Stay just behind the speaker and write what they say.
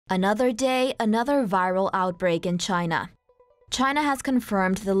Another day, another viral outbreak in China. China has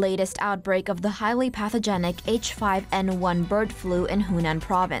confirmed the latest outbreak of the highly pathogenic H5N1 bird flu in Hunan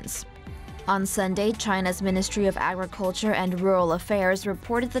province. On Sunday, China's Ministry of Agriculture and Rural Affairs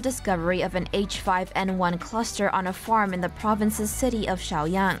reported the discovery of an H5N1 cluster on a farm in the province's city of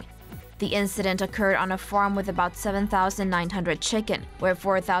SHAOYANG. The incident occurred on a farm with about 7,900 chicken, where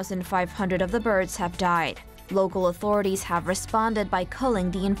 4,500 of the birds have died. Local authorities have responded by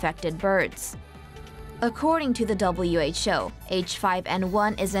culling the infected birds. According to the WHO,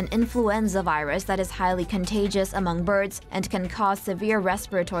 H5N1 is an influenza virus that is highly contagious among birds and can cause severe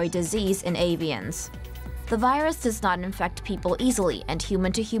respiratory disease in avians. The virus does not infect people easily, and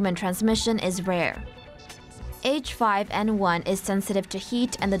human-to-human transmission is rare. H5N1 is sensitive to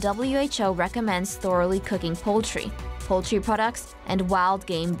heat, and the WHO recommends thoroughly cooking poultry products, and wild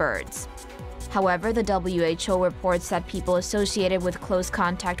game birds. However, the WHO reports that people associated with close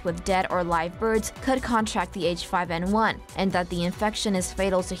contact with dead or live birds could contract the H5N1, and that the infection is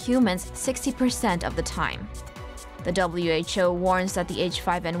fatal to humans 60% of the time. The WHO warns that the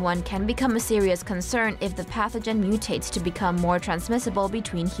H5N1 can become a serious concern if the pathogen mutates to become more transmissible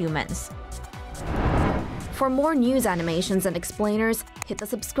between humans. For more news animations and explainers, hit the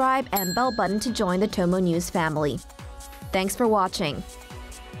subscribe and bell button to join the TomoNews family. Thanks for watching.